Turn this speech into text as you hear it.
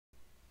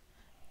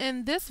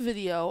In this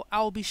video,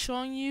 I will be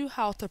showing you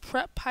how to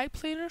prep pipe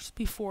cleaners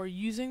before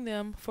using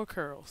them for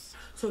curls.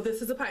 So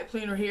this is a pipe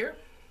cleaner here.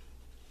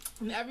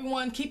 And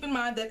everyone, keep in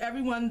mind that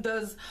everyone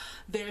does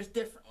theirs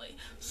differently.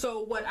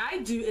 So what I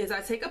do is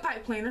I take a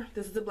pipe cleaner,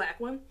 this is the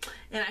black one,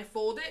 and I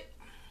fold it.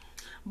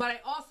 But I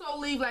also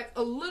leave like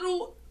a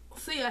little,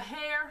 see, a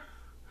hair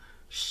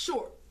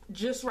short,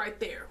 just right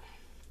there.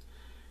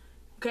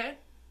 Okay?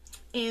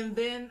 And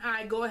then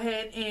I go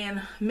ahead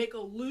and make a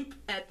loop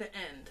at the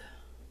end.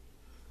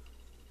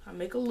 I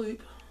make a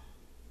loop.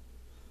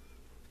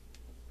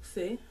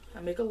 See, I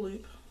make a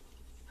loop,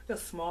 like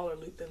a smaller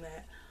loop than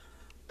that,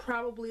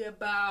 probably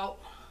about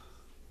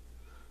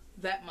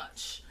that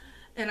much.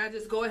 And I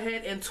just go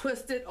ahead and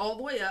twist it all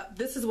the way up.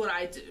 This is what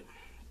I do.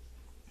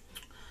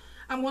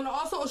 I'm going to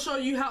also show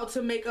you how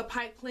to make a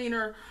pipe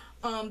cleaner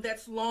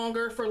that's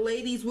longer for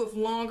ladies with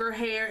longer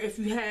hair. If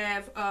you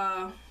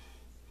have,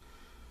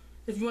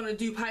 if you want to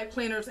do pipe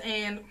cleaners,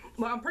 and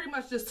well, I'm pretty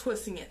much just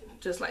twisting it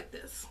just like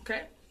this,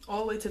 okay,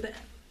 all the way to the end.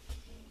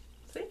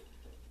 See,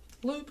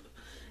 loop.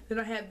 Then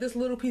I have this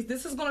little piece.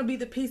 This is going to be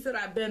the piece that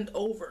I bend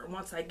over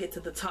once I get to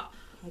the top.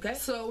 Okay,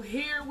 so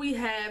here we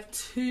have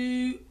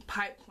two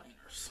pipe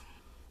cleaners.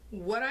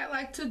 What I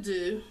like to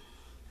do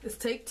is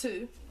take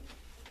two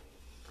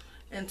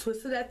and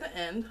twist it at the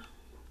end.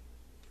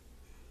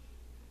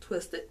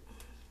 Twist it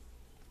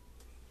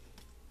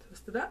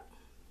up,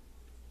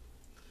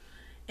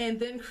 and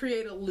then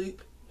create a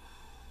loop.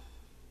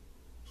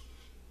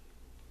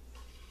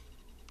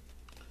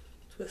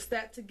 Twist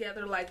that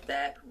together like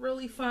that,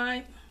 really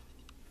fine.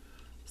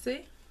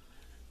 See?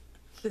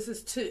 This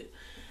is two.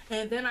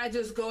 And then I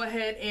just go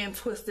ahead and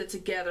twist it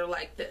together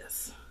like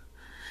this.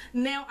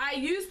 Now I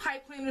use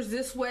pipe cleaners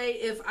this way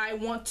if I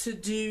want to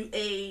do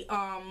a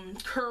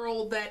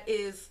curl that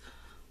is,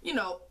 you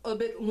know, a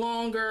bit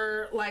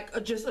longer,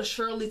 like just a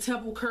Shirley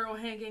Temple curl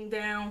hanging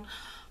down.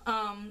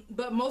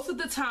 But most of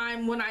the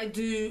time when I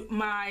do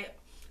my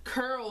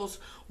curls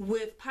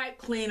with pipe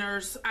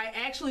cleaners, I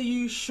actually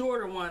use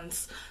shorter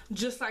ones,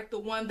 just like the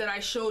one that I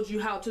showed you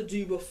how to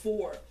do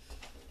before.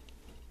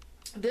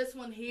 This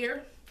one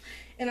here,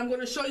 and I'm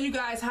going to show you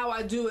guys how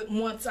I do it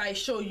once I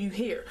show you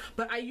here.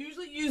 But I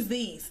usually use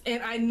these,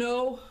 and I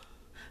know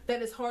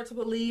that it's hard to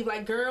believe,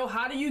 like, girl,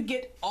 how do you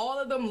get all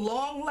of them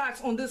long locks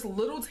on this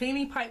little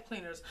teeny pipe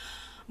cleaners?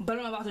 But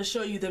I'm about to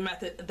show you the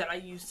method that I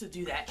use to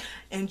do that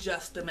in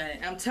just a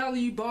minute. I'm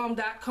telling you,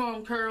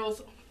 bomb.com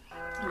curls. I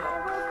will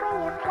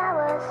bring you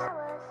flowers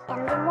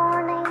in the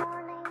morning,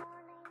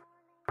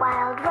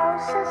 wild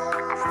roses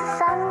as the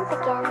sun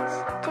begins.